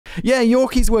Yeah,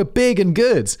 Yorkies were big and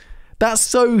good. That's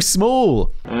so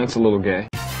small. That's a little gay.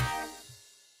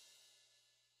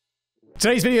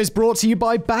 Today's video is brought to you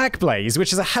by Backblaze,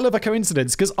 which is a hell of a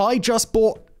coincidence because I just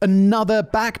bought another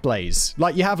Backblaze.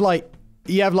 Like you have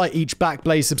each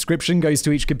Backblaze subscription goes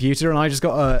to each computer, and I just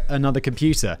got another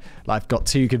computer. I've got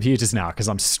 2 computers now because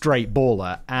I'm straight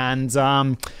baller, and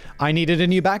I needed a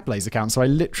new Backblaze account, so I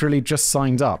literally just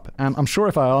signed up. And I'm sure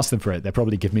if I asked them for it, they'll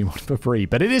probably give me one for free.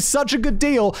 But it is such a good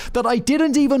deal that I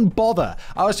didn't even bother.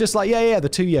 I was just like, yeah, the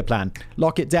 2-year plan.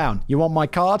 Lock it down. You want my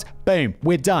card? Boom,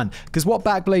 we're done. Because what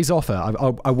Backblaze offer,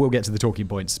 I will get to the talking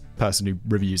points. Person who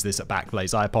reviews this at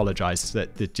Backblaze, I apologize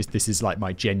that this is like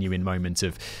my genuine moment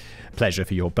of pleasure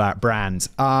for your brand.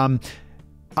 I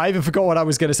even forgot what I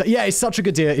was going to say. Yeah, it's such a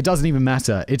good deal. It doesn't even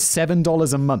matter. It's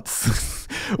 $7 a month,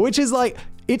 which is like,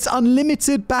 it's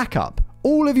unlimited backup.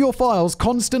 All of your files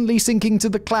constantly syncing to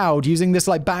the cloud using this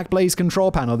like Backblaze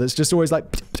control panel that's just always like,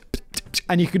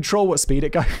 and you control what speed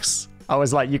it goes. I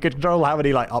was like, you can control how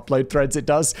many like upload threads it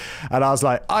does. And I was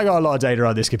like, I got a lot of data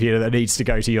on this computer that needs to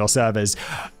go to your servers.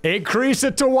 Increase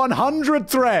it to 100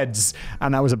 threads.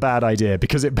 And that was a bad idea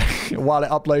because while it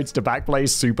uploads to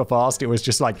Backblaze super fast, it was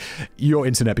just like your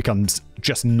internet becomes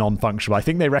just non-functional. I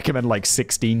think they recommend like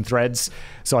 16 threads.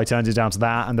 So I turned it down to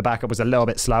that, and the backup was a little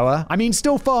bit slower. I mean,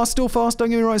 still fast. Don't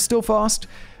get me wrong, still fast.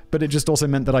 But it just also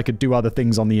meant that I could do other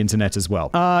things on the internet as well.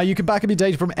 You can back up your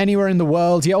data from anywhere in the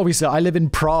world. Yeah, obviously, I live in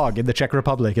Prague in the Czech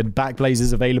Republic, and Backblaze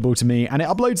is available to me. And it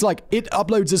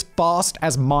uploads as fast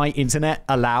as my internet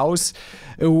allows,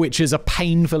 which is a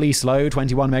painfully slow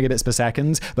 21 megabits per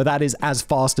second. But that is as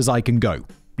fast as I can go.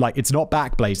 Like, it's not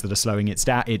Backblaze that are slowing it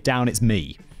down, it's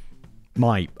me.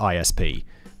 My ISP.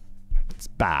 It's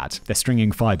bad. They're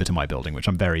stringing fiber to my building, which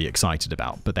I'm very excited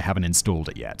about, but they haven't installed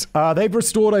it yet. They've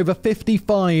restored over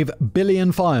 55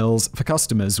 billion files for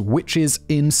customers, which is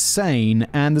insane.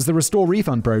 And there's the Restore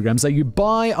Refund program. So you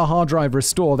buy a hard drive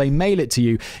Restore, they mail it to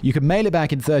you. You can mail it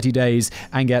back in 30 days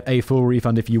and get a full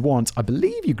refund if you want. I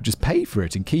believe you could just pay for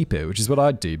it and keep it, which is what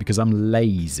I'd do because I'm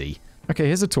lazy. Okay,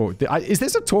 here's a talk. Is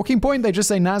this a talking point? They just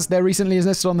say they're recently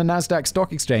listed on the NASDAQ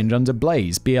Stock Exchange under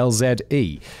Blaze,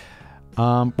 BLZE.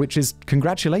 Which is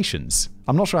congratulations.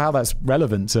 I'm not sure how that's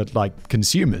relevant to like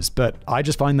consumers, but I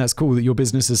just find that's cool that your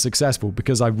business is successful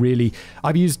because I've used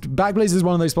Backblaze is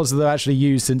one of those sponsors that I've actually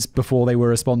used since before they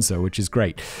were a sponsor, which is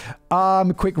great.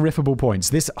 Quick riffable points.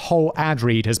 This whole ad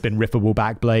read has been riffable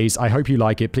Backblaze. I hope you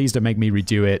like it. Please don't make me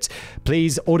redo it.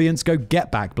 Please, audience, go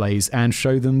get Backblaze and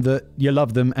show them that you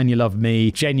love them and you love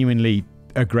me. Genuinely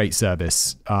a great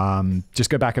service. Just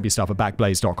go back up your stuff at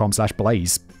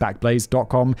backblaze.com/blaze.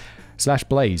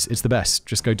 Backblaze.com/blaze. It's the best.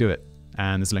 Just go do it.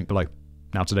 And there's a link below.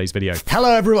 Now today's video.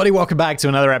 Hello everybody, welcome back to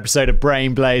another episode of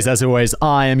Brain Blaze. As always,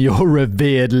 I am your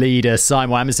revered leader,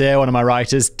 Simon Whammers here, one of my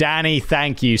writers. Danny,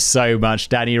 thank you so much.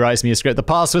 Danny writes me a script. The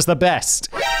past was the best.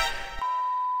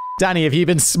 Danny, have you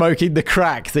been smoking the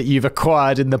crack that you've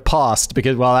acquired in the past?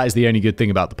 Because, well, that is the only good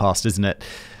thing about the past, isn't it?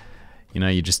 You know,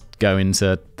 you just go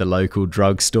into the local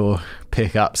drugstore,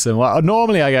 pick up some... Well,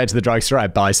 normally I go to the drugstore, I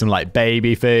buy some, like,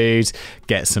 baby food,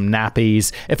 get some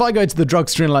nappies. If I go to the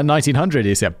drugstore in, like,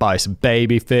 1900, I buy some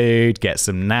baby food, get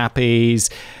some nappies,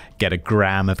 get a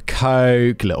gram of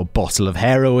Coke, a little bottle of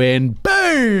heroin.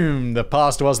 Boom! The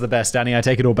past was the best, Danny. I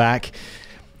take it all back.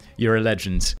 You're a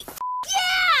legend. Yeah!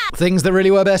 Things that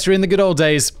really were better in the good old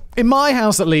days. In my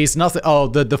house, at least, nothing... Oh,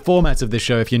 the format of this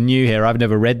show, if you're new here, I've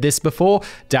never read this before.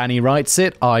 Danny writes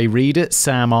it, I read it,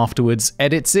 Sam afterwards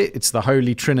edits it. It's the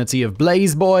holy trinity of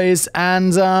Blaze Boys.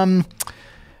 And,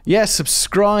 yeah,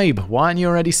 subscribe. Why aren't you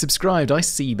already subscribed? I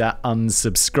see that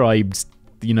unsubscribed,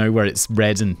 you know, where it's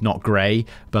red and not grey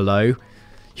below.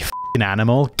 You f***ing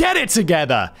animal. Get it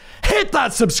together! Hit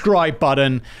that subscribe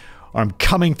button, or I'm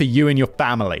coming for you and your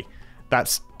family.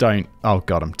 Don't... Oh,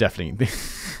 God, I'm definitely...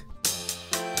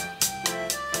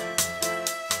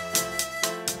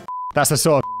 That's the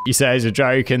sort of you say as a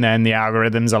joke, and then the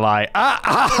algorithms are like,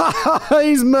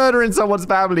 he's murdering someone's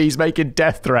family, he's making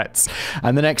death threats.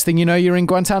 And the next thing you know, you're in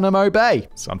Guantanamo Bay.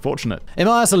 It's unfortunate. In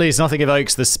my house, at least, nothing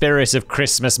evokes the spirit of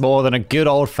Christmas more than a good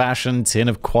old-fashioned tin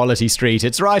of Quality Street.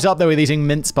 It's right up there with eating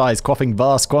mince pies, quaffing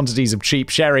vast quantities of cheap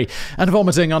sherry, and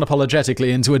vomiting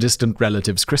unapologetically into a distant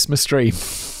relative's Christmas tree.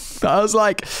 I was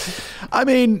like, I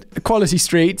mean, Quality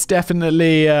Street's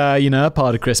definitely, you know, a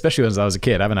part of Christmas, especially when I was a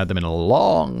kid. I haven't had them in a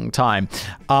long time.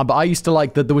 But I used to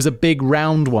like that there was a big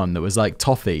round one that was like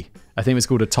toffee. I think it was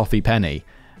called a toffee penny.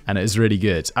 And it was really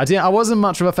good. I wasn't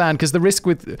much of a fan because the risk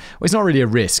with... Well, it's not really a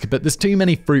risk, but there's too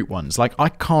many fruit ones. Like, I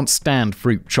can't stand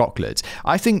fruit chocolate.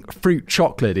 I think fruit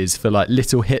chocolate is for, like,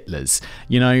 little Hitlers.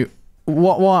 You know,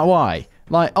 why?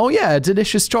 Like, oh yeah,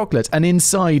 delicious chocolate. And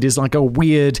inside is like a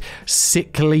weird,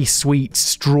 sickly sweet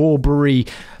strawberry,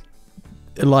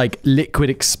 like liquid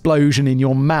explosion in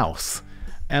your mouth.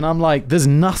 And I'm like, there's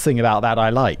nothing about that I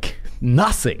like.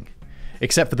 Nothing.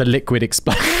 Except for the liquid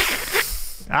explosion.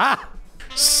 Ah!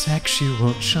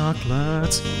 Sexual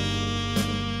chocolate.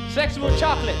 Sexual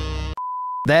chocolate.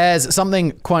 There's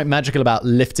something quite magical about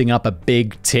lifting up a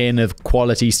big tin of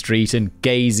Quality Street and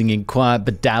gazing in quiet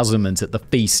bedazzlement at the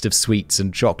feast of sweets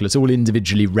and chocolates, all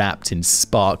individually wrapped in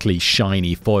sparkly,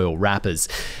 shiny foil wrappers.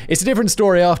 It's a different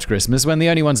story after Christmas, when the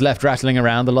only ones left rattling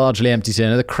around the largely empty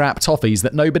tin are the crap toffees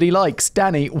that nobody likes.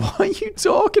 Danny, why are you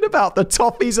talking about? The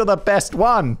toffees are the best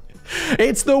one.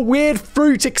 It's the weird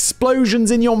fruit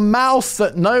explosions in your mouth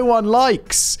that no one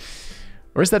likes.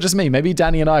 Or is that just me? Maybe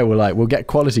Danny and I will we'll get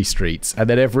Quality Streets and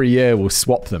then every year we'll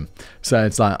swap them. So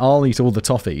it's like, I'll eat all the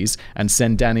toffees and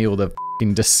send Danny all the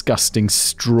fucking disgusting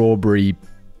strawberry,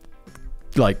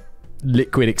 like,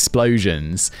 liquid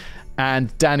explosions.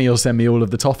 And Danny will send me all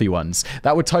of the toffee ones.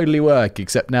 That would totally work,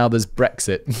 except now there's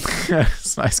Brexit.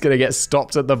 So it's going to get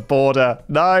stopped at the border.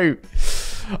 No!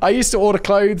 I used to order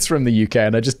clothes from the UK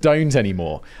and I just don't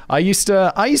anymore. I used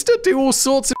to do all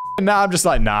sorts of and now I'm just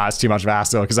like, nah, it's too much of a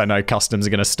hassle because I know customs are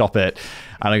going to stop it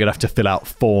and I'm going to have to fill out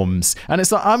forms. And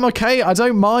it's like, I'm okay. I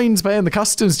don't mind paying the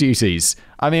customs duties.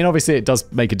 I mean, obviously it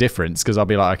does make a difference because I'll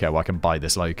be like, okay, well, I can buy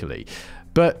this locally.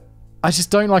 But I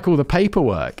just don't like all the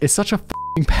paperwork. It's such a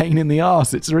f***ing pain in the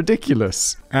ass. It's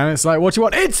ridiculous. And it's like, what do you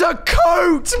want? It's a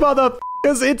coat,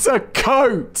 motherfuckers. It's a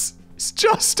coat. It's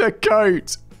just a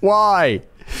coat. Why?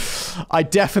 I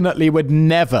definitely would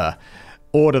never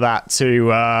order that to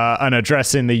an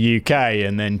address in the UK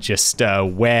and then just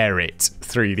wear it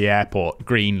through the airport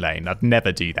green lane. I'd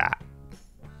never do that.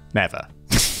 Never.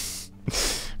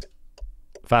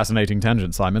 Fascinating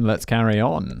tangent, Simon. Let's carry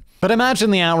on. But imagine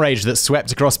the outrage that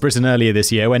swept across Britain earlier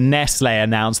this year when Nestle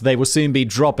announced they will soon be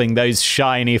dropping those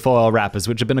shiny foil wrappers,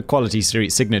 which have been a Quality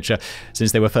Street signature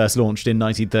since they were first launched in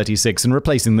 1936, and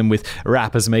replacing them with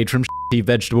wrappers made from shitty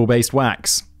vegetable-based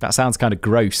wax. That sounds kind of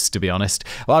gross, to be honest.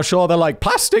 Well, sure, they're like,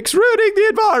 plastic's ruining the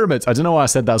environment. I don't know why I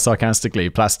said that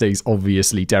sarcastically. Plastic's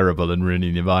obviously terrible and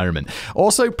ruining the environment.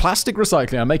 Also, plastic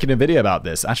recycling. I'm making a video about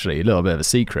this. Actually, a little bit of a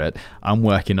secret. I'm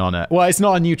working on it. Well, it's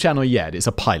not a new channel yet. It's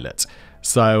a pilot.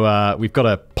 So we've got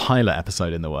a pilot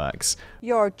episode in the works.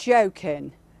 You're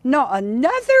joking. Not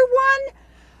another one?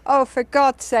 Oh, for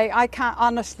God's sake, I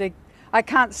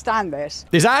can't stand this.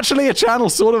 There's actually a channel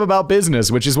sort of about business,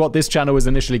 which is what this channel was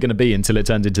initially going to be until it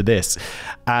turned into this.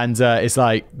 And it's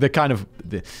like the kind of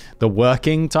the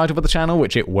working title for the channel,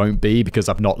 which it won't be because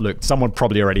I've not looked. Someone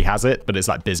probably already has it, but it's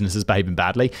like businesses behaving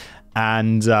badly.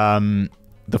 And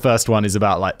the first one is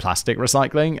about like plastic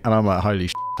recycling. And I'm like, holy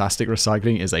shit, plastic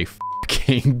recycling is a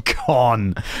fucking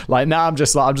con. Like now I'm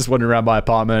just wandering around my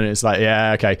apartment and it's like,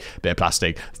 yeah, okay, bit of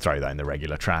plastic, throw that in the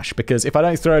regular trash. Because if I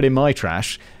don't throw it in my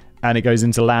trash, and it goes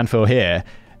into landfill here,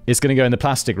 it's going to go in the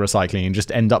plastic recycling and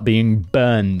just end up being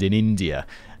burned in India.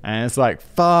 And it's like,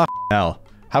 fuck hell.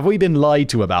 Have we been lied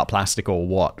to about plastic or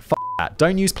what? Fuck that.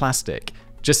 Don't use plastic.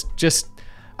 Just,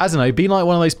 I don't know, be like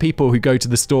one of those people who go to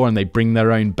the store and they bring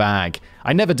their own bag.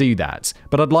 I never do that,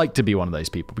 but I'd like to be one of those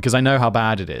people because I know how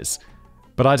bad it is.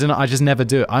 But I don't know, I just never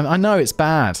do it. I know it's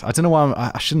bad. I don't know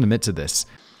why I shouldn't admit to this.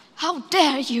 How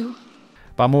dare you?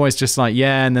 But I'm always just like,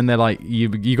 yeah, and then they're like, you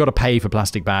got to pay for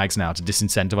plastic bags now to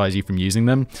disincentivize you from using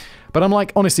them. But I'm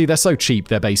like, honestly, they're so cheap,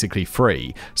 they're basically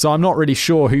free. So I'm not really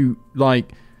sure who,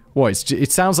 like,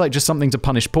 it sounds like just something to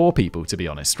punish poor people, to be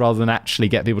honest, rather than actually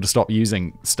get people to stop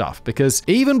using stuff. Because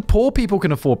even poor people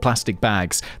can afford plastic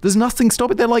bags. There's nothing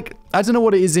stopping. They're like, I don't know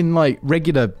what it is in like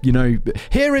regular, you know,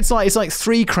 here it's like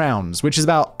 3 crowns, which is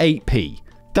about 8p.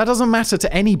 That doesn't matter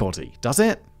to anybody, does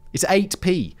it? It's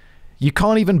 8p. You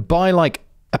can't even buy like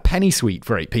a penny sweet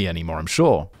for 8p anymore, I'm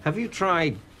sure. Have you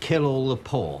tried Kill All the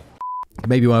Poor?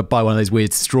 Maybe want to buy one of those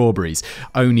weird strawberries.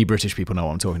 Only British people know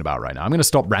what I'm talking about right now. I'm going to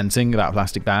stop ranting about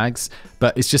plastic bags,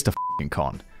 but it's just a f***ing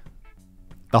con.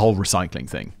 The whole recycling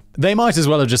thing. They might as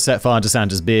well have just set fire to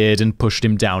Santa's beard and pushed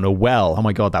him down a well. Oh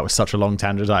my god, that was such a long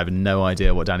tangent. I have no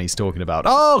idea what Danny's talking about.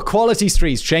 Oh, Quality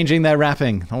Streets changing their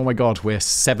wrapping. Oh my god, we're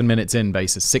 7 minutes in,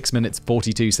 basis. 6 minutes,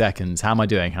 42 seconds. How am I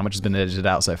doing? How much has been edited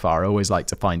out so far? I always like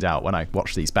to find out when I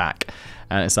watch these back.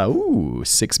 And it's like, ooh,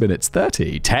 6 minutes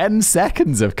 30. 10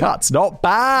 seconds of cuts. Not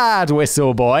bad,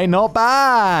 Whistle Boy. Not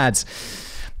bad.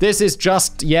 This is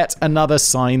just yet another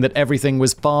sign that everything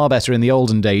was far better in the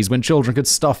olden days when children could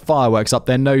stuff fireworks up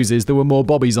their noses, there were more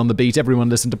bobbies on the beat, everyone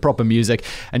listened to proper music,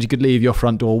 and you could leave your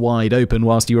front door wide open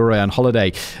whilst you were away on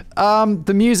holiday.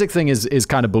 The music thing is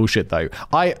kind of bullshit though.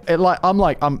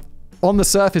 I'm on the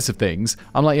surface of things,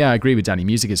 I'm like, yeah, I agree with Danny,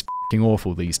 music is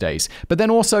awful these days. But then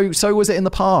also, so was it in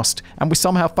the past, and we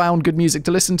somehow found good music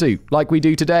to listen to, like we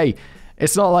do today.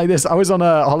 It's not like this. I was on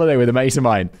a holiday with a mate of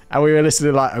mine, and we were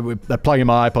listening, they're plugging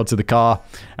my iPod to the car,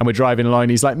 and we're driving along,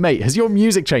 and he's like, mate, has your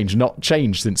music not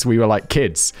changed since we were like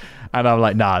kids? And I'm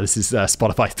like, nah, this is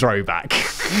Spotify throwback.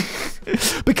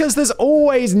 Because there's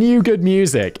always new good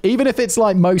music, even if it's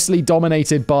like mostly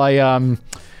dominated by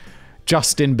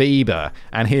Justin Bieber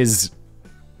and his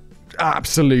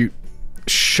absolute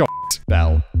shot.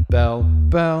 Bell, bell,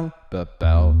 bell, bell,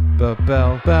 bell, bell,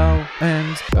 bell, bell,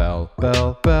 and bell,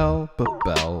 bell, bell,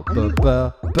 bell,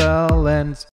 bell, bell,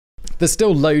 and there's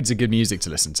still loads of good music to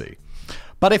listen to.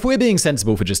 But if we're being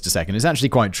sensible for just a second, it's actually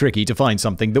quite tricky to find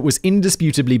something that was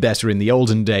indisputably better in the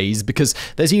olden days, because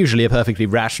there's usually a perfectly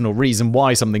rational reason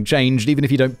why something changed, even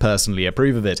if you don't personally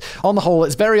approve of it. On the whole,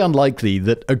 it's very unlikely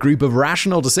that a group of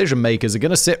rational decision makers are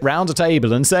going to sit round a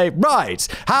table and say, right,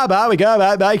 how about we go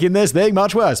about making this thing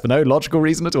much worse for no logical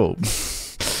reason at all.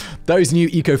 Those new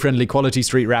eco-friendly Quality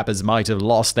Street rappers might have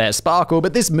lost their sparkle,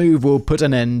 but this move will put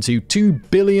an end to 2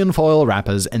 billion foil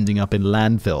rappers ending up in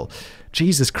landfill.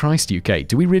 Jesus Christ, UK.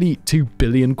 Do we really 2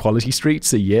 billion Quality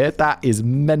Streets a year? That is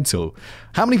mental.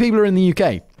 How many people are in the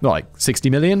UK? Like 60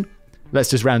 million? Let's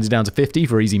just round it down to 50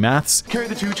 for easy maths. Carry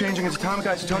the two, changing its atomic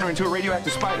isotoner into a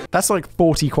radioactive spider. That's like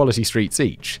 40 Quality Streets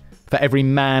each. For every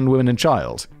man, woman, and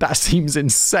child. That seems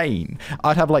insane.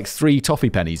 I'd have like 3 toffee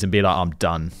pennies and be like, I'm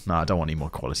done. No, I don't want any more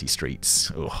Quality Streets.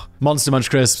 Ugh. Monster Munch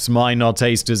crisps might not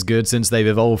taste as good since they've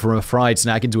evolved from a fried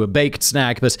snack into a baked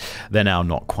snack, but they're now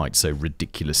not quite so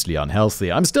ridiculously unhealthy.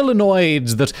 I'm still annoyed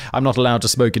that I'm not allowed to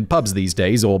smoke in pubs these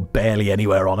days, or barely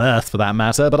anywhere on earth for that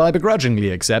matter, but I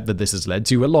begrudgingly accept that this has led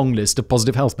to a long list of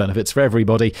positive health benefits for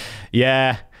everybody.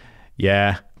 Yeah.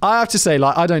 I have to say,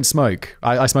 like, I don't smoke.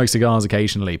 I smoke cigars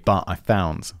occasionally, but I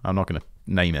found, I'm not going to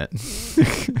name it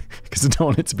because I don't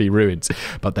want it to be ruined,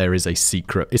 but there is a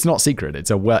secret. It's not secret. It's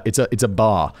a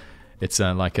bar. It's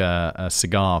like a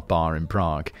cigar bar in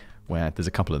Prague where there's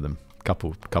a couple of them.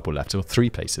 Couple left, or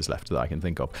 3 places left that I can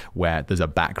think of, where there's a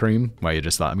back room where you're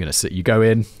just like, I'm going to sit, you go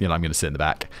in, I'm going to sit in the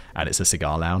back, and it's a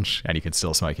cigar lounge, and you can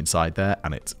still smoke inside there,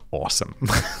 and it's awesome.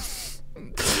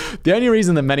 The only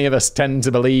reason that many of us tend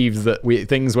to believe that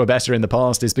things were better in the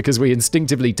past is because we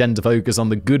instinctively tend to focus on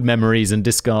the good memories and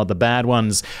discard the bad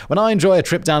ones. When I enjoy a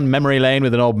trip down memory lane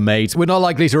with an old mate, we're not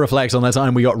likely to reflect on the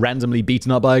time we got randomly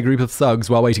beaten up by a group of thugs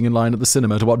while waiting in line at the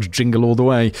cinema to watch Jingle All the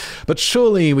Way. But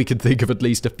surely we could think of at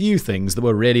least a few things that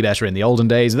were really better in the olden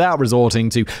days without resorting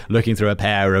to looking through a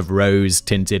pair of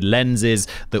rose-tinted lenses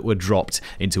that were dropped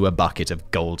into a bucket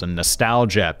of golden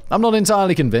nostalgia. I'm not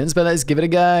entirely convinced, but let's give it a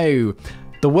go.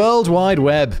 The World Wide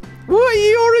Web. What?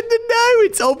 You're in the know.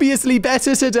 It's obviously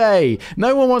better today.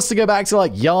 No one wants to go back to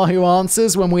like Yahoo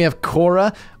Answers when we have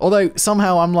Quora. Although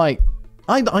somehow I'm like,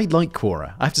 I like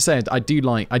Quora. I have to say I do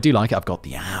like it. I've got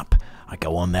the app. I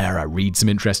go on there. I read some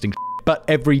interesting. But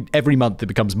every month it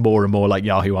becomes more and more like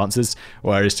Yahoo Answers,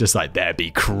 where it's just like there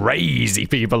be crazy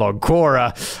people on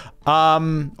Quora.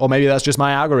 Or maybe that's just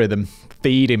my algorithm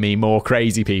feeding me more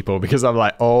crazy people because I'm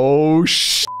like, oh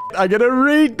shit. I'm gonna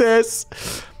read this.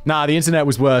 Nah, the internet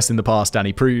was worse in the past,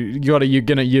 Danny.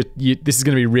 This is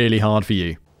gonna be really hard for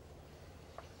you.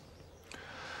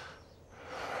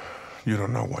 You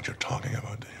don't know what you're talking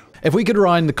about, do you? If we could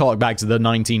rewind the clock back to the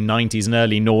 1990s and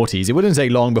early noughties, it wouldn't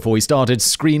take long before we started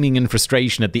screaming in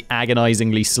frustration at the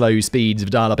agonizingly slow speeds of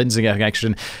dial-up internet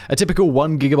connection. A typical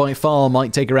 1 gigabyte file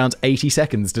might take around 80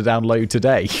 seconds to download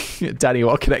today. Danny,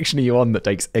 what connection are you on that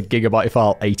takes a gigabyte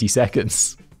file 80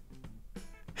 seconds?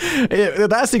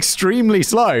 That's extremely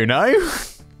slow, no?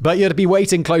 But you'd be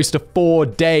waiting close to 4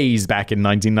 days back in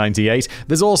 1998.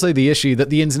 There's also the issue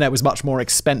that the internet was much more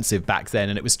expensive back then,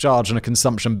 and it was charged on a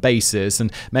consumption basis,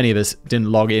 and many of us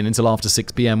didn't log in until after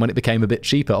 6 p.m. when it became a bit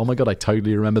cheaper. Oh my god, I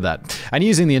totally remember that. And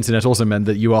using the internet also meant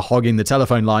that you were hogging the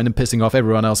telephone line and pissing off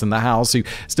everyone else in the house who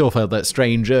still felt that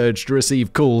strange urge to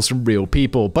receive calls from real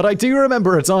people. But I do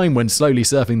remember a time when slowly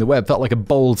surfing the web felt like a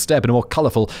bold step in a more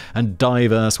colourful and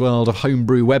diverse world of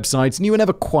homebrew websites, and you were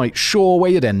never quite sure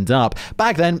where you'd end up.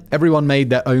 Back then, everyone made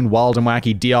their own wild and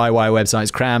wacky DIY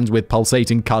websites crammed with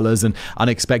pulsating colors and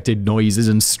unexpected noises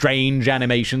and strange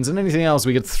animations and anything else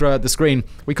we could throw at the screen.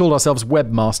 We called ourselves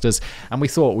webmasters, and we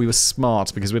thought we were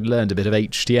smart because we'd learned a bit of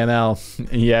HTML.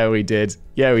 Yeah, we did.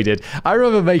 I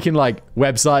remember making like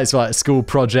websites for like a school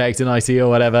project in IT or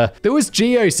whatever. There was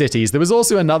GeoCities. There was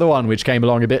also another one which came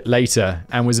along a bit later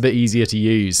and was a bit easier to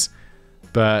use,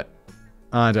 but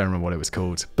I don't remember what it was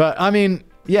called. But I mean,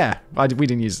 Yeah, we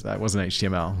didn't use that. It wasn't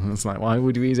HTML. It's like, why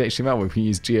would we use HTML when we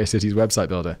use GeoCities website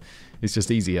builder? It's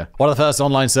just easier. One of the first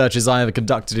online searches I ever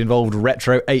conducted involved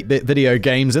retro 8-bit video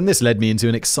games, and this led me into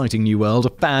an exciting new world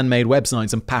of fan-made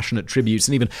websites and passionate tributes,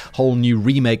 and even whole new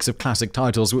remakes of classic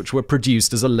titles which were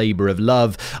produced as a labor of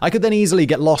love. I could then easily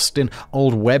get lost in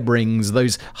old web rings,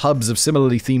 those hubs of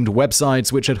similarly themed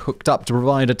websites which had hooked up to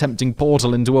provide a tempting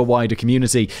portal into a wider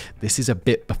community. This is a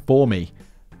bit before me.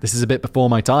 This is a bit before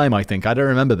my time, I think. I don't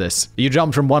remember this. You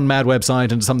jumped from one mad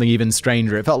website into something even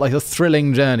stranger. It felt like a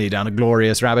thrilling journey down a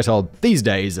glorious rabbit hole. These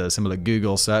days, a similar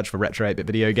Google search for retro 8-bit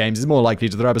video games is more likely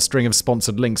to throw up a string of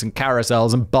sponsored links and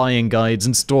carousels and buying guides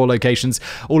and store locations,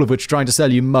 all of which trying to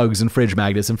sell you mugs and fridge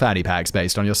magnets and fanny packs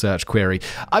based on your search query.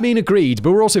 I mean, agreed,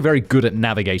 but we're also very good at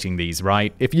navigating these,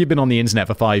 right? If you've been on the internet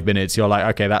for 5 minutes, you're like,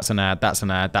 okay, that's an ad, that's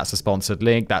a sponsored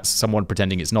link, that's someone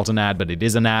pretending it's not an ad, but it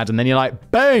is an ad, and then you're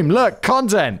like, boom, look,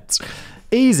 content!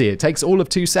 Easy, it takes all of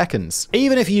 2 seconds.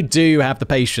 Even if you do have the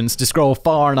patience to scroll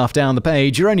far enough down the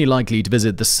page, you're only likely to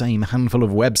visit the same handful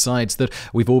of websites that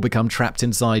we've all become trapped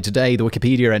inside today: the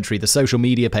Wikipedia entry, the social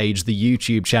media page, the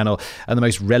YouTube channel, and the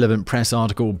most relevant press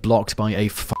article blocked by a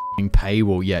fucking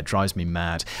paywall. Yeah, it drives me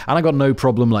mad. And I got no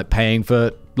problem paying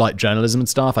for journalism and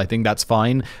stuff. I think that's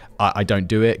fine. I don't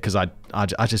do it because I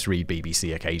just read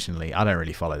BBC occasionally. I don't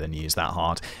really follow the news that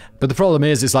hard. But the problem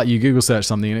is, it's like you Google search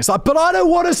something and it's like, but I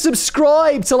don't want to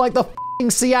subscribe to the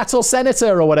fucking Seattle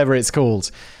Senator or whatever it's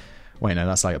called. Wait, no,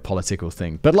 that's a political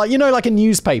thing. But a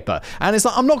newspaper. And it's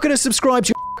like, I'm not going to subscribe to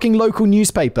your fucking local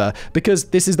newspaper because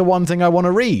this is the one thing I want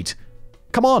to read.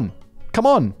 Come on.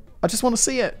 I just want to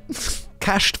see it.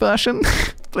 Cached version,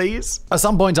 please. At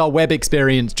some point, our web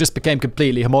experience just became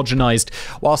completely homogenized,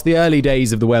 whilst the early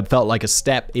days of the web felt like a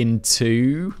step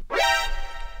into...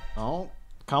 Oh,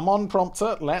 come on,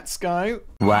 prompter, let's go.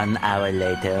 1 hour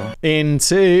later.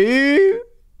 Into...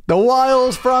 the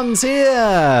wild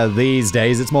frontier! These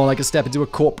days, it's more like a step into a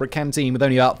corporate canteen with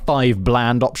only about 5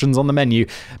 bland options on the menu,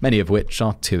 many of which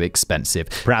are too expensive.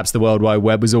 Perhaps the World Wide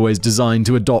Web was always designed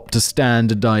to adopt a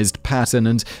standardized pattern,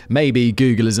 and maybe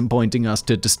Google isn't pointing us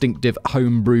to distinctive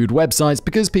homebrewed websites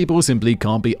because people simply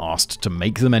can't be asked to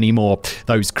make them anymore.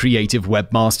 Those creative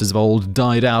webmasters of old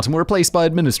died out and were replaced by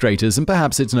administrators, and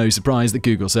perhaps it's no surprise that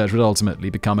Google search would ultimately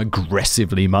become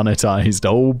aggressively monetized.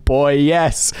 Oh boy,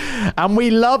 yes! And we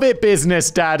love it,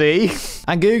 business daddy.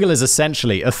 And Google is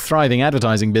essentially a thriving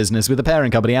advertising business, with the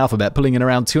parent company Alphabet pulling in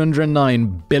around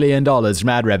 $209 billion from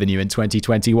ad revenue in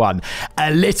 2021.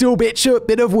 A little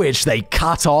bit of which they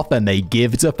cut off and they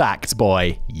give to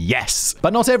Factboy. Yes.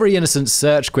 But not every innocent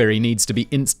search query needs to be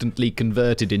instantly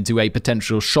converted into a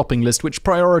potential shopping list which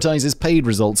prioritizes paid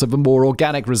results over more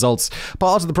organic results.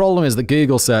 Part of the problem is that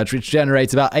Google search, which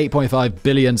generates about 8.5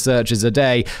 billion searches a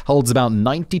day, holds about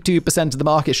 92% of the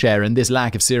market share, and this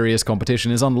lack of serious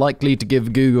competition is unlikely to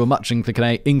give Google much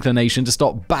inclination to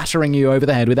stop battering you over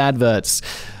the head with adverts.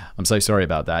 I'm so sorry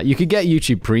about that. You could get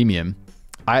YouTube Premium.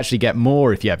 I actually get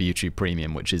more if you have YouTube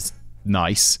Premium, which is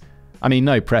nice. I mean,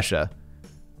 no pressure.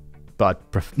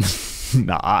 But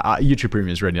YouTube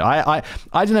Premium is really... I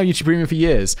didn't have YouTube Premium for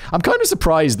years. I'm kind of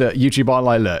surprised that YouTube aren't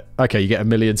like, look, okay, you get 1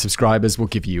 million subscribers, we'll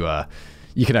give you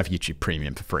you can have YouTube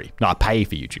Premium for free. No, I pay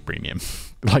for YouTube Premium.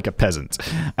 Like a peasant.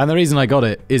 And the reason I got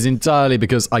it is entirely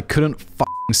because I couldn't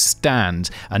stand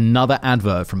another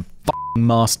advert from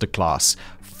Masterclass.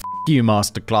 You,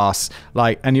 Masterclass.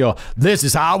 And you're, this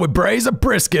is how we braise a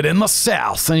brisket in the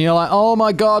South. And you're like, oh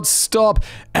my God, stop.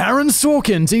 Aaron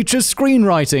Sorkin teaches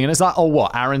screenwriting. And it's like, oh,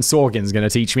 what? Aaron Sorkin's going to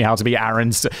teach me how to be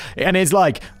Aaron. And it's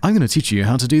like, I'm going to teach you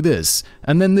how to do this.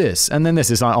 And then this. And then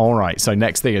this. It's like, all right. So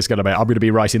next thing is going to be, I'm going to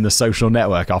be writing The Social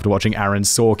Network after watching Aaron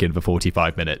Sorkin for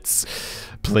 45 minutes.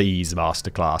 Please,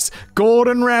 Masterclass.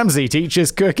 Gordon Ramsay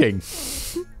teaches cooking.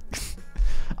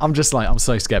 I'm just I'm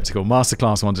so skeptical.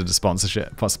 Masterclass wanted to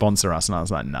sponsor us, and I was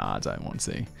like, nah, I don't want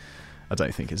to. I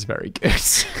don't think it's very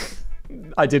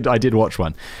good. I did watch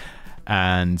one,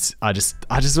 and I was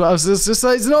just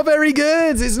like, it's not very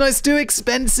good. It's too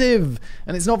expensive,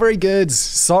 and it's not very good.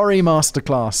 Sorry,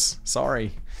 Masterclass.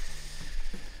 Sorry.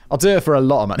 I'll do it for a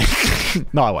lot of money.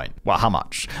 No, I won't. Well, how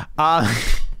much?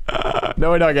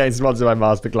 No, we're not getting sponsored by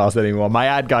Masterclass anymore. My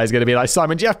ad guy is going to be like,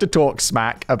 Simon, do you have to talk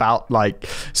smack about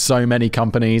so many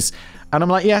companies? And I'm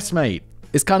like, yes, mate.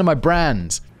 It's kind of my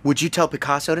brand. Would you tell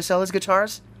Picasso to sell his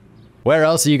guitars? Where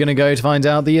else are you going to go to find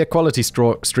out the Quality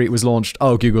Street was launched?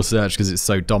 Oh, Google search, because it's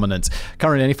so dominant.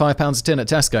 Currently only £5 a tin at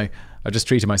Tesco. I just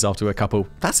treated myself to a couple.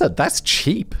 That's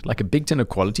cheap. Like a big tin of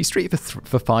Quality Street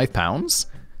for £5.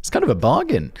 It's kind of a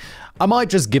bargain. I might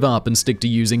just give up and stick to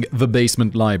using the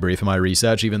basement library for my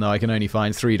research, even though I can only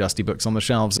find 3 dusty books on the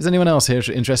shelves. Is anyone else here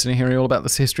interested in hearing all about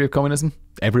this history of communism?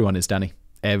 Everyone is, Danny.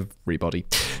 everybody.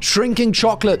 Shrinking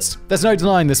chocolates. There's no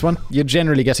denying this one. You're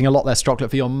generally getting a lot less chocolate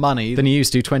for your money than you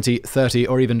used to 20, 30,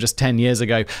 or even just 10 years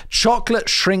ago. Chocolate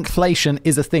shrinkflation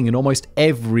is a thing and almost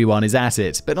everyone is at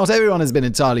it. But not everyone has been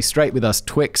entirely straight with us.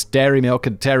 Twix, Dairy Milk,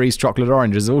 and Terry's chocolate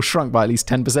oranges have all shrunk by at least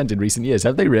 10% in recent years.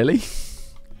 Have they really?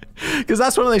 Because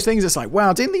that's one of those things that's like,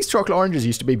 wow, didn't these chocolate oranges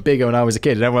used to be bigger when I was a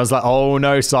kid? And everyone's like, oh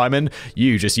no, Simon,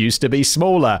 you just used to be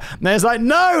smaller. And it's like,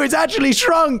 no, it's actually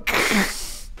shrunk.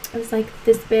 It was like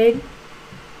this big,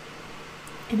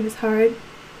 and it was hard,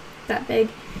 that big,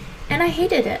 and I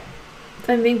hated it, if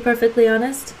I'm being perfectly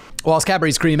honest. Whilst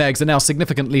Cadbury's cream eggs are now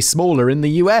significantly smaller in the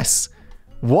US.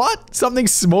 What? Something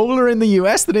smaller in the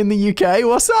US than in the UK?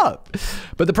 What's up?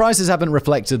 But the prices haven't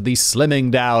reflected the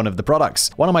slimming down of the products.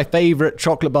 One of my favorite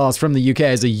chocolate bars from the UK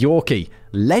is a Yorkie.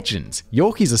 Legend.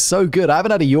 Yorkies are so good. I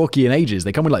haven't had a Yorkie in ages.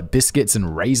 They come with like biscuits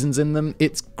and raisins in them.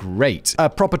 It's great. A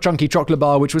proper chunky chocolate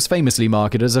bar which was famously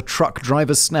marketed as a truck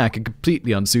driver's snack and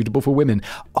completely unsuitable for women.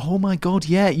 Oh my god,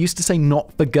 yeah, it used to say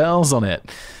not for girls on it.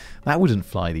 That wouldn't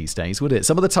fly these days, would it?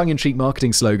 Some of the tongue-in-cheek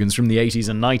marketing slogans from the 80s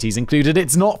and 90s included,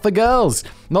 "It's not for girls,"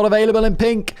 "Not available in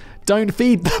pink," "Don't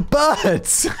feed the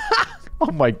birds."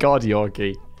 Oh my god,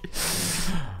 Yorkie.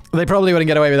 They probably wouldn't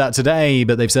get away with that today,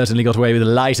 but they've certainly got away with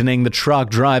lightening the truck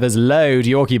driver's load.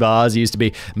 Yorkie bars used to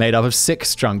be made up of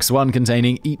 6 chunks, one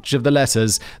containing each of the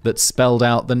letters that spelled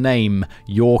out the name,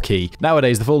 Yorkie.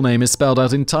 Nowadays, the full name is spelled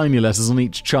out in tiny letters on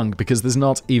each chunk because there's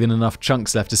not even enough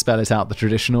chunks left to spell it out the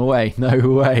traditional way. No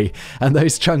way. And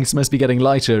those chunks must be getting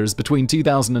lighter, as between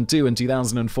 2002 and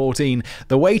 2014,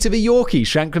 the weight of a Yorkie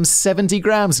shrank from 70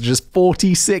 grams to just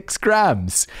 46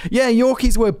 grams. Yeah,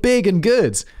 Yorkies were big and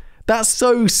good. That's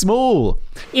so small.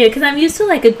 Yeah, because I'm used to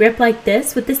like a grip like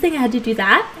this. With this thing, I had to do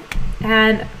that.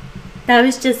 And that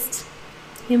was just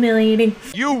humiliating.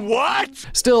 You what?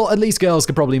 Still, at least girls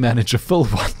could probably manage a full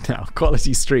one now.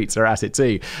 Quality Streets are at it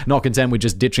too. Not content with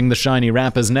just ditching the shiny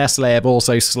wrappers, Nestle have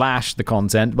also slashed the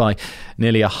content by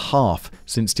nearly a half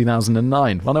since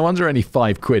 2009. Well, no wonder only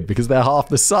 £5 because they're half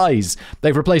the size.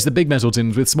 They've replaced the big metal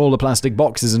tins with smaller plastic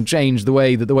boxes and changed the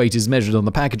way that the weight is measured on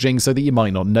the packaging so that you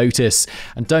might not notice.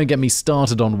 And don't get me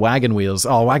started on wagon wheels.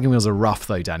 Oh, wagon wheels are rough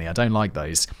though, Danny. I don't like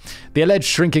those. The alleged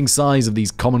shrinking size of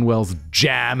these Commonwealth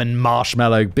jam and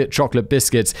marshmallow chocolate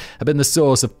biscuits have been the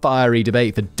source of fiery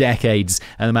debate for decades,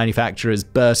 and the manufacturers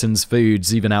Burton's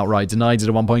Foods even outright denied it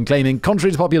at one point, claiming,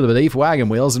 contrary to popular belief, wagon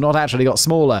wheels have not actually got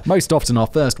smaller. Most often our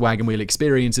first wagon wheel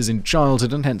experiences in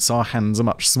childhood, and hence our hands are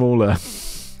much smaller.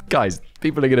 Guys,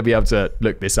 people are going to be able to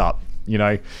look this up, you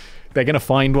know. They're going to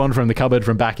find one from the cupboard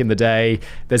from back in the day.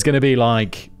 There's going to be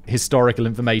like historical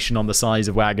information on the size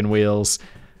of wagon wheels.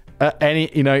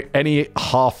 Any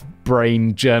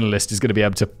half-brain journalist is going to be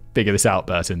able to figure this out,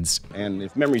 Burtons. And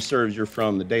if memory serves, you're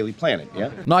from the Daily Planet,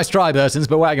 yeah? Nice try, Burtons,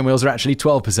 but wagon wheels are actually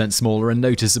 12% smaller and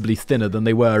noticeably thinner than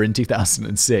they were in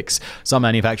 2006. Some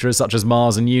manufacturers, such as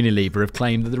Mars and Unilever, have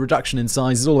claimed that the reduction in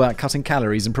size is all about cutting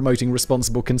calories and promoting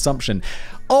responsible consumption.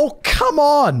 Oh, come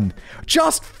on!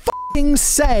 Just f***ing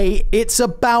say it's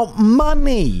about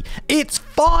money. It's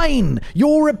fine.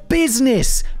 You're a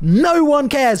business. No one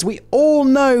cares. We all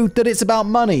know that it's about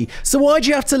money. So why do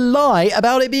you have to lie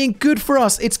about it being good for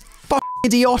us? It's f***ing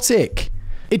idiotic.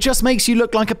 It just makes you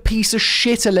look like a piece of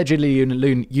shit, allegedly,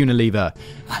 Unilever.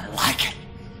 I like it.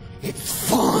 It's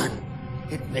fun.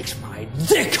 It makes my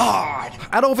dick hard.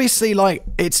 And obviously, like,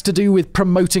 it's to do with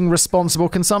promoting responsible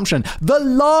consumption. The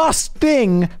last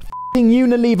thing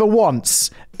Unilever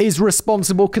wants is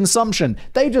responsible consumption.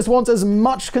 They just want as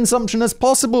much consumption as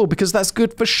possible because that's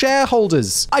good for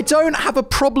shareholders. I don't have a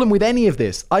problem with any of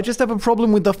this. I just have a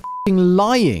problem with the f***ing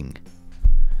lying.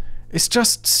 It's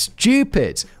just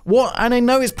stupid. What? And I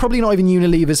know it's probably not even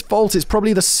Unilever's fault. It's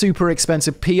probably the super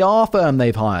expensive PR firm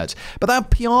they've hired. But that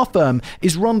PR firm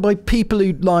is run by people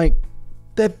who, like,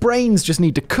 their brains just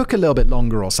need to cook a little bit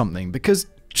longer or something because,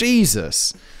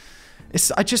 Jesus.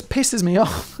 It just pisses me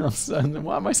off.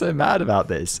 Why am I so mad about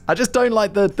this? I just don't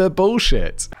like the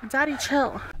bullshit. Daddy,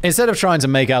 chill. Instead of trying to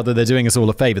make out that they're doing us all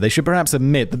a favor, they should perhaps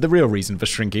admit that the real reason for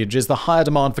shrinkage is the higher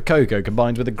demand for cocoa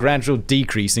combined with a gradual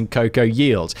decrease in cocoa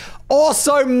yield.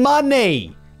 Also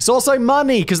money! It's also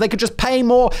money, because they could just pay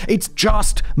more. It's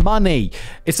just money.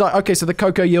 It's like, okay, so the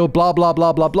cocoa yield, blah, blah,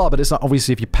 blah, blah, blah. But it's like,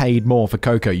 obviously, if you paid more for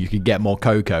cocoa, you could get more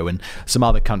cocoa, and some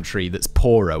other country that's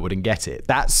poorer wouldn't get it.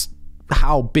 That's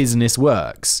how business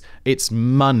works. It's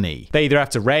money. They either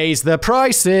have to raise the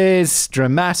prices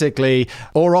dramatically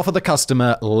or offer the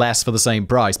customer less for the same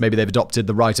price. Maybe they've adopted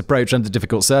the right approach under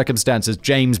difficult circumstances.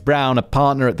 James Brown, a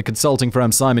partner at the consulting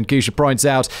firm Simon Kucher, points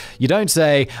out, you don't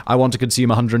say, I want to consume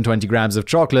 120 grams of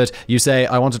chocolate. You say,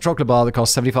 I want a chocolate bar that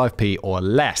costs 75p or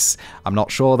less. I'm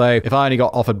not sure, though. If I only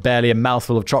got offered barely a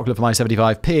mouthful of chocolate for my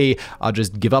 75p, I'll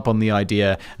just give up on the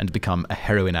idea and become a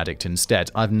heroin addict instead.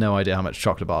 I have no idea how much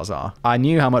chocolate bars are. I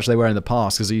knew how much they were in the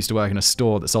past because I used to work in a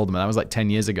store that sold them, and that was like 10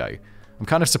 years ago. I'm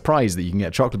kind of surprised that you can get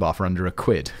a chocolate bar for under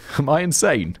 £1. Am I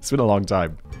insane? It's been a long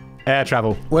time. Air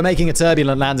travel. We're making a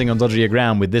turbulent landing on dodgier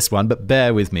ground with this one, but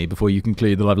bear with me before you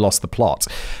conclude that I've lost the plot.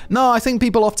 No, I think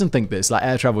people often think this, like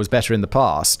air travel was better in the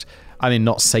past. I mean,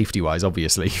 not safety-wise,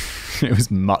 obviously. It was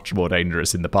much more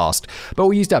dangerous in the past. But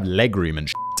we used to have legroom and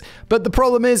shit. But the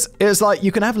problem is, it's like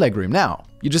you can have legroom now.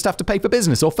 You just have to pay for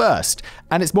business or first.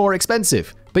 And it's more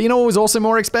expensive. But you know what was also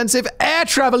more expensive? Air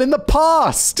travel in the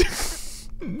past!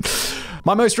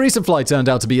 My most recent flight turned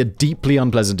out to be a deeply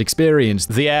unpleasant experience.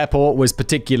 The airport was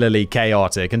particularly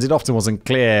chaotic, and it often wasn't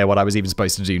clear what I was even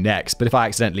supposed to do next. But if I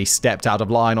accidentally stepped out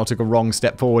of line or took a wrong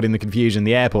step forward in the confusion,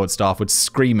 the airport staff would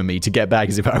scream at me to get back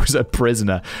as if I was a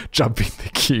prisoner, jumping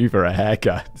the queue for a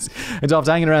haircut. And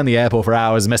after hanging around the airport for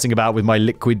hours, messing about with my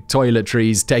liquid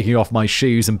toiletries, taking off my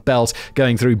shoes and belt,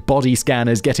 going through body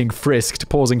scanners, getting frisked,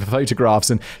 pausing for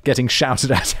photographs, and getting shouted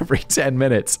at every 10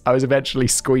 minutes, I was eventually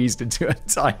squeezed into a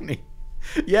tiny...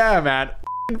 Yeah, man.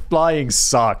 Flying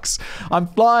sucks. I'm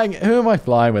flying... Who am I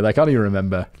flying with? I can't even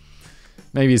remember.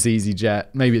 Maybe it's EasyJet.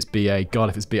 Maybe it's BA. God,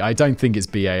 if it's BA. I don't think it's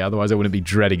BA. Otherwise, I wouldn't be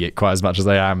dreading it quite as much as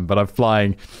I am. But I'm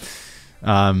flying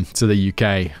to the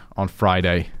UK on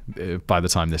Friday. By the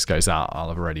time this goes out, I'll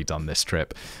have already done this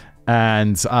trip.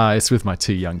 And it's with my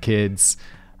 2 young kids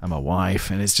and my wife.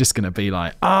 And it's just going to be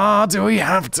like, do we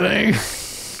have to?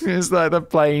 It's like the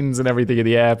planes and everything in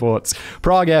the airports.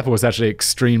 Prague airport is actually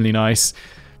extremely nice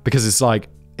because it's like,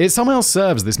 it somehow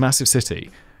serves this massive city,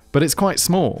 but it's quite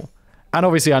small. And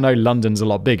obviously I know London's a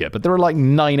lot bigger, but there are like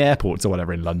 9 airports or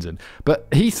whatever in London. But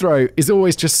Heathrow is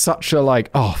always just such a like,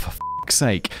 oh, for fuck's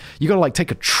sake. You gotta like take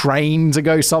a train to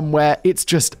go somewhere. It's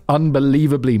just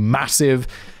unbelievably massive.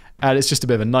 And it's just a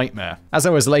bit of a nightmare. As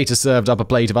I was later served up a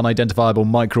plate of unidentifiable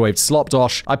microwaved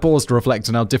slop-dosh, I paused to reflect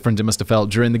on how different it must have felt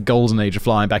during the golden age of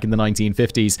flying back in the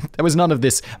 1950s. There was none of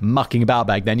this mucking about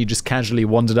back then. You just casually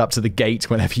wandered up to the gate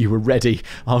whenever you were ready,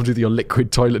 armed with your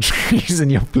liquid toiletries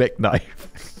and your flick knife.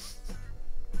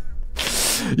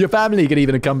 Your family could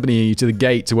even accompany you to the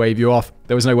gate to wave you off.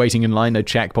 There was no waiting in line, no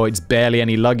checkpoints, barely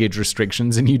any luggage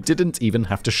restrictions, and you didn't even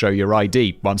have to show your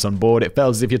ID. Once on board, it felt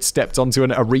as if you'd stepped onto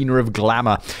an arena of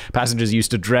glamour. Passengers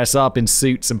used to dress up in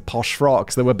suits and posh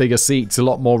frocks. There were bigger seats, a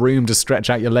lot more room to stretch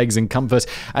out your legs in comfort,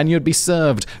 and you'd be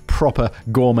served proper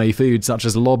gourmet food such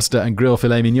as lobster and grilled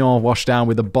filet mignon washed down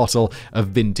with a bottle of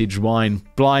vintage wine.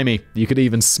 Blimey, you could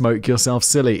even smoke yourself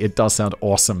silly. It does sound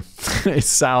awesome. It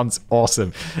sounds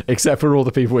awesome, except for all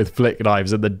the people with flick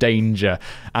knives and the danger,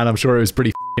 and I'm sure it was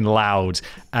pretty loud,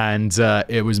 and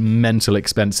it was mental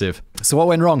expensive. So what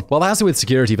went wrong? Well, as with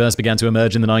security first began to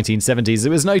emerge in the 1970s, it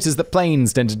was noticed that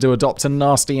planes tended to adopt a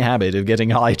nasty habit of getting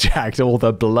hijacked all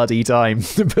the bloody time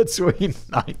between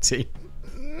 19...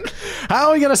 How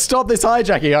are we going to stop this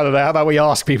hijacking? I don't know. How about we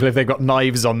ask people if they've got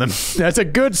knives on them? That's a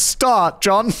good start,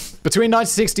 John. Between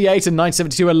 1968 and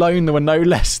 1972 alone, there were no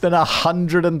less than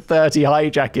 130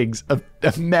 hijackings of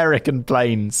American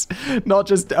planes. Not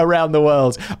just around the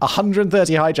world.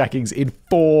 130 hijackings in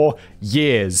 4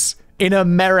 years. In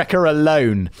America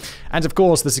alone. And of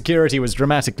course, the security was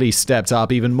dramatically stepped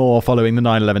up even more following the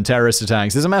 9/11 terrorist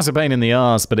attacks. It's a massive pain in the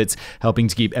arse, but it's helping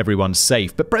to keep everyone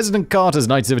safe. But President Carter's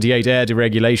 1978 Air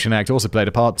Deregulation Act also played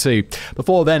a part too.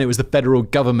 Before then, it was the federal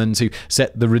government who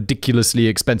set the ridiculously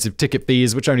expensive ticket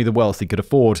fees, which only the wealthy could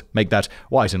afford. Make that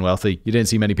white and wealthy. You didn't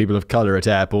see many people of color at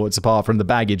airports, apart from the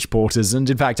baggage porters, and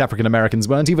in fact, African Americans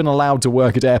weren't even allowed to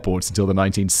work at airports until the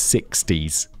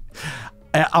 1960s.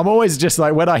 I'm always just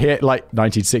like, when I hear like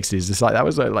 1960s, it's like, that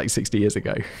was like 60 years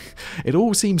ago. It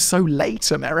all seems so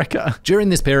late, America. During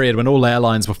this period, when all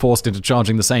airlines were forced into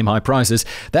charging the same high prices,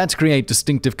 they had to create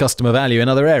distinctive customer value in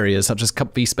other areas, such as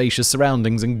comfy, spacious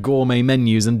surroundings and gourmet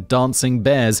menus and dancing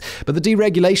bears. But the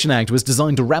Deregulation Act was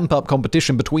designed to ramp up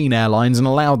competition between airlines and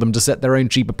allow them to set their own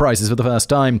cheaper prices for the first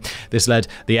time. This led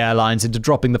the airlines into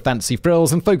dropping the fancy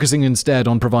frills and focusing instead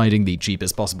on providing the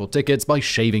cheapest possible tickets by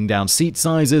shaving down seat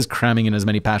sizes, cramming in as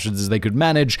many passengers as they could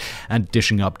manage, and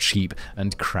dishing up cheap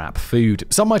and crap food.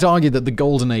 Some might argue that the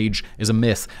golden age is a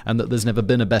myth and that there's never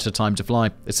been a better time to fly.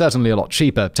 It's certainly a lot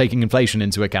cheaper. Taking inflation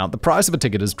into account, the price of a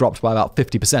ticket has dropped by about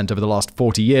 50% over the last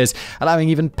 40 years, allowing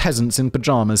even peasants in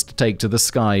pajamas to take to the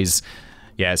skies.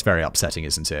 Yeah, it's very upsetting,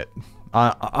 isn't it?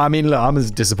 I mean, look, I'm as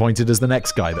disappointed as the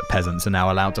next guy that peasants are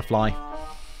now allowed to fly.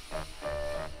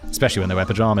 Especially when they wear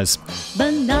pajamas.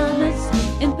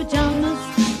 Bananas in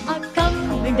pajamas are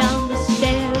coming down the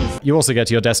stairs. You also get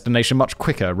to your destination much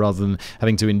quicker rather than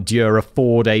having to endure a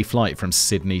 4-day flight from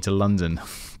Sydney to London.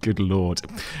 Good lord.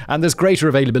 And there's greater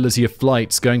availability of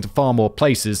flights going to far more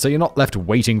places, so you're not left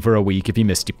waiting for a week if you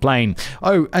missed your plane.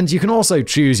 Oh, and you can also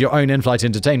choose your own in-flight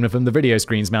entertainment from the video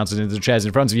screens mounted into the chairs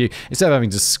in front of you, instead of having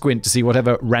to squint to see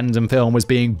whatever random film was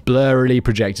being blurrily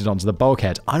projected onto the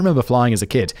bulkhead. I remember flying as a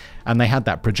kid, and they had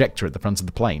that projector at the front of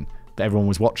the plane that everyone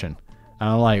was watching. And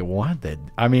I'm like, what?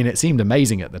 I mean, it seemed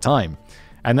amazing at the time.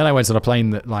 And then I went on a plane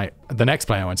that, like, the next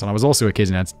plane I went on, I was also a kid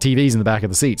and had TVs in the back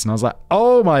of the seats. And I was like,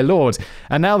 oh my lord.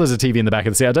 And now there's a TV in the back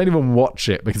of the seat. I don't even watch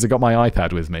it because I got my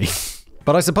iPad with me.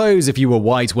 But I suppose if you were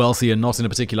white, wealthy, and not in a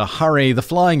particular hurry, the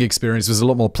flying experience was a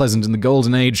lot more pleasant in the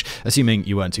golden age, assuming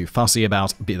you weren't too fussy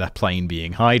about the plane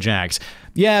being hijacked.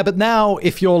 Yeah, but now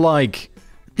if you're like,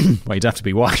 well, you'd have to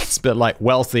be white, but like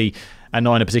wealthy and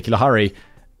not in a particular hurry,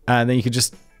 and then you could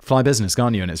just fly business,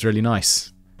 can't you? And it's really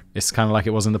nice. It's kind of like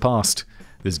it was in the past.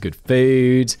 There's good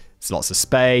food, there's lots of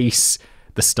space,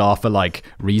 the staff are like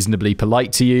reasonably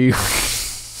polite to you.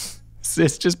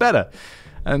 It's just better.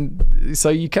 And so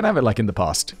you can have it like in the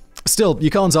past. Still, you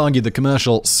can't argue that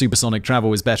commercial supersonic travel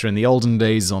was better in the olden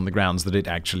days on the grounds that it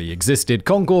actually existed.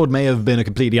 Concorde may have been a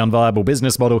completely unviable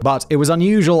business model, but it was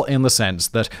unusual in the sense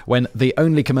that when the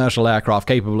only commercial aircraft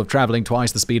capable of traveling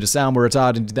twice the speed of sound were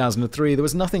retired in 2003, there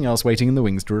was nothing else waiting in the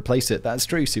wings to replace it. That's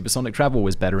true, supersonic travel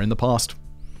was better in the past.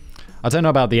 I don't know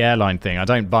about the airline thing. I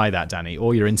don't buy that, Danny.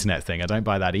 Or your internet thing. I don't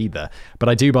buy that either. But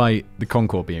I do buy the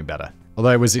Concorde being better.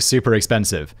 Although it was super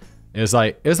expensive. It was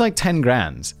like 10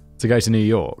 grand to go to New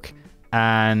York.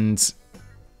 And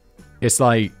it's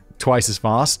like twice as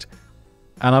fast.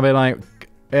 And I'd be like,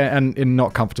 and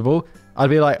not comfortable.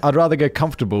 I'd be like, I'd rather go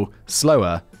comfortable,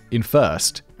 slower, in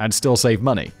first, and still save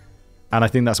money. And I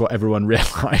think that's what everyone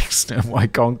realized and why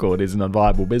Concorde is an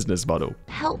unviable business model.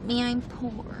 Help me, I'm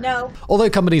poor. No. Although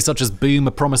companies such as Boom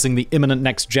are promising the imminent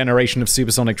next generation of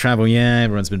supersonic travel, yeah,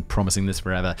 everyone's been promising this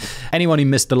forever. Anyone who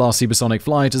missed the last supersonic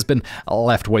flight has been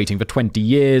left waiting for 20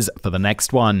 years for the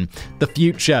next one. The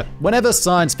future. Whenever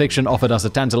science fiction offered us a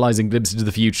tantalizing glimpse into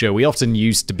the future, we often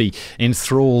used to be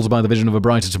enthralled by the vision of a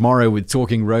brighter tomorrow with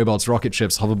talking robots, rocket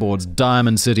ships, hoverboards,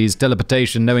 diamond cities,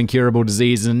 teleportation, no incurable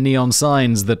disease, and neon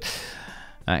signs that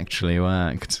actually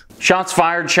worked. Shots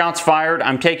fired,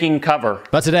 I'm taking cover.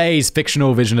 But today's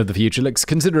fictional vision of the future looks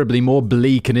considerably more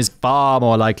bleak and is far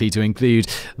more likely to include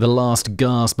the last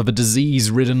gasp of a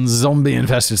disease-ridden,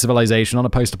 zombie-infested civilization on a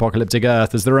post-apocalyptic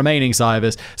Earth as the remaining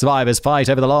survivors fight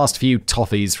over the last few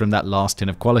toffees from that last tin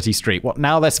of Quality Street. What,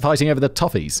 now they're fighting over the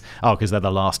toffees? Oh, because they're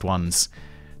the last ones.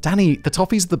 Danny, the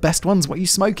toffees are the best ones. What are you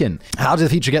smoking? How did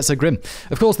the future get so grim?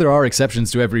 Of course, there are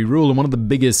exceptions to every rule, and one of the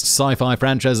biggest sci-fi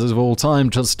franchises of all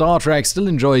time, Star Trek, still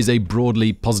enjoys a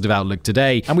broadly positive outlook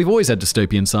today. And we've always had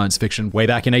dystopian science fiction. Way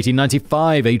back in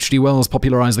 1895, H.G. Wells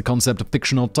popularized the concept of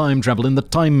fictional time travel in The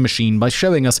Time Machine by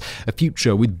showing us a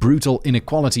future with brutal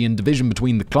inequality and division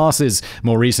between the classes.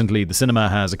 More recently, the cinema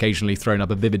has occasionally thrown up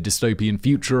a vivid dystopian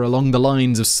future along the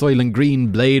lines of Soylent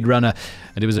Green, Blade Runner,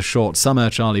 and It Was a Short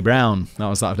Summer, Charlie Brown. That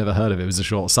was I've never heard of it. It Was a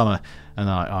Short Summer. And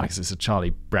it's a Charlie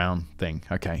Brown thing.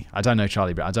 Okay. I don't know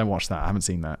Charlie Brown. I don't watch that. I haven't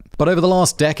seen that. But over the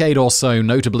last decade or so,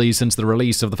 notably since the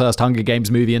release of the first Hunger Games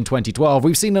movie in 2012,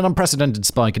 we've seen an unprecedented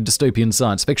spike in dystopian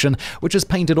science fiction, which has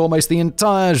painted almost the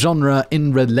entire genre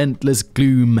in relentless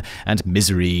gloom and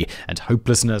misery and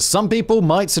hopelessness. Some people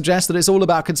might suggest that it's all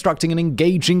about constructing an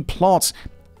engaging plot.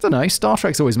 I don't know, Star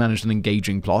Trek's always managed an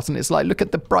engaging plot, and it's like, look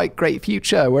at the bright, great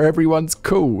future where everyone's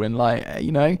cool and like,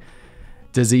 you know,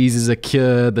 diseases are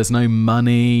cured, there's no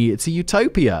money. It's a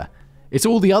utopia. It's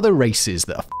all the other races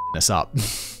that are f***ing us up.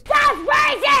 That's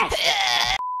racist!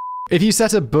 If you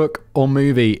set a book or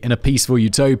movie in a peaceful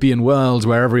utopian world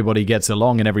where everybody gets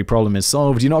along and every problem is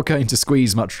solved, you're not going to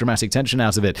squeeze much dramatic tension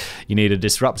out of it. You need a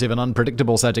disruptive and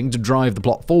unpredictable setting to drive the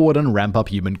plot forward and ramp up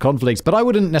human conflicts. But I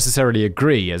wouldn't necessarily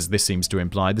agree, as this seems to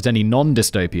imply, that any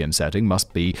non-dystopian setting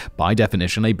must be, by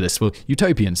definition, a blissful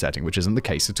utopian setting, which isn't the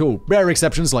case at all. Rare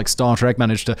exceptions like Star Trek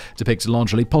manage to depict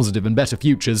largely positive and better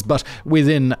futures, but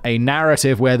within a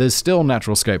narrative where there's still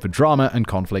natural scope for drama and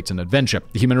conflict and adventure.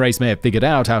 The human race may have figured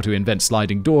out how to invent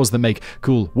sliding doors that make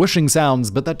cool whooshing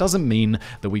sounds, but that doesn't mean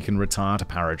that we can retire to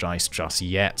paradise just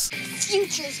yet.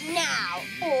 Future's now,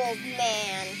 old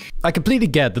man. I completely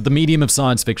get that the medium of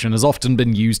science fiction has often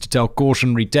been used to tell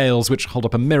cautionary tales which hold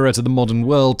up a mirror to the modern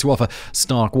world to offer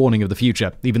stark warning of the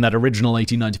future. Even that original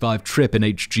 1895 trip in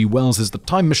H.G. Wells's The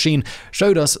Time Machine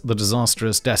showed us the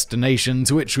disastrous destination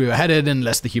to which we were headed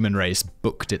unless the human race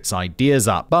booked its ideas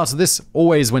up. But this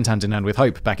always went hand in hand with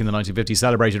hope. Back in the 1950s,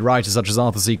 celebrated writers such as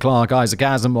Arthur C. Clarke, Isaac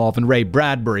Asimov, and Ray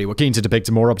Bradbury were keen to depict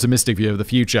a more optimistic view of the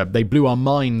future. They blew our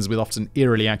minds with often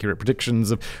eerily accurate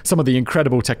predictions of some of the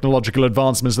incredible technological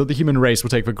advancements that the human race will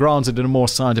take for granted in a more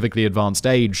scientifically advanced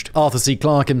age. Arthur C.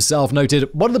 Clarke himself noted,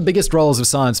 "One of the biggest roles of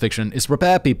science fiction is to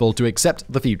prepare people to accept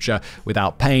the future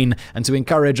without pain and to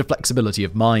encourage a flexibility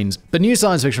of mind. But new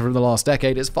science fiction from the last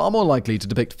decade is far more likely to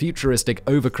depict futuristic,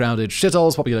 overcrowded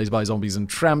shitholes populated by zombies and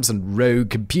tramps and rogue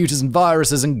computers and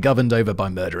viruses and governed over by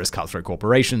murderous cutthroat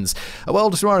corporations. A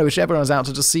world tomorrow in which everyone is out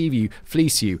to deceive you,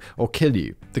 fleece you, or kill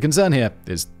you. The concern here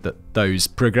is that those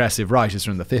progressive writers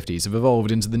from the 50s have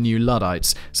evolved into the new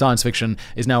Luddites. Science fiction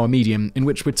is now a medium in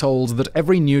which we're told that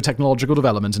every new technological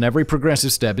development and every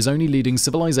progressive step is only leading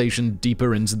civilization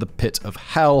deeper into the pit of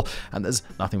hell, and there's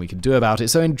nothing we can do about it,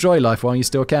 so enjoy life while you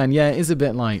still can." Yeah, it is a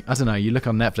bit like, I don't know, you look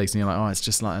on Netflix and you're like, oh, it's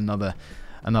just like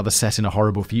another set in a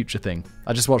horrible future thing.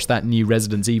 I just watched that new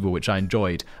Resident Evil, which I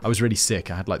enjoyed. I was really sick.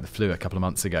 I had like the flu a couple of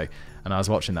months ago, and I was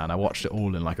watching that, and I watched it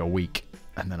all in like a week,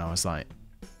 and then I was like,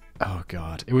 oh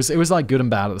god. It was like good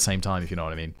and bad at the same time, if you know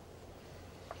what I mean.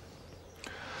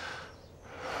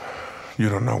 You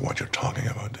don't know what you're talking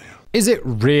about, do you? Is it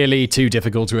really too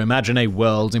difficult to imagine a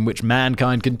world in which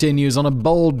mankind continues on a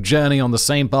bold journey on the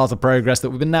same path of progress that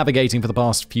we've been navigating for the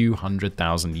past few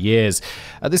 100,000 years?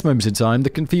 At this moment in time,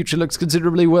 the future looks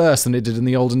considerably worse than it did in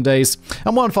the olden days.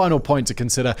 And one final point to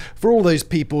consider for all those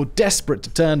people desperate to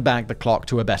turn back the clock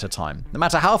to a better time. No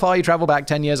matter how far you travel back,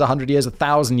 10 years, 100 years,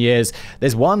 1,000 years,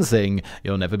 there's one thing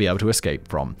you'll never be able to escape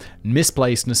from: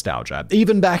 misplaced nostalgia.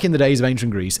 Even back in the days of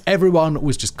ancient Greece, everyone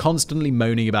was just constantly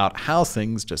moaning about how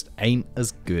things just ain't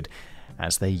as good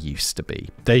as they used to be.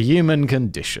 The human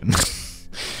condition.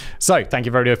 So, thank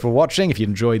you very much for watching. If you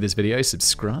enjoyed this video,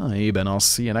 subscribe, and I'll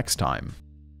see you next time.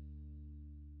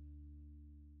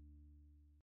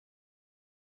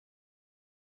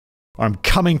 I'm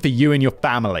coming for you and your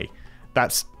family.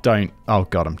 Oh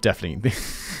god, I'm definitely...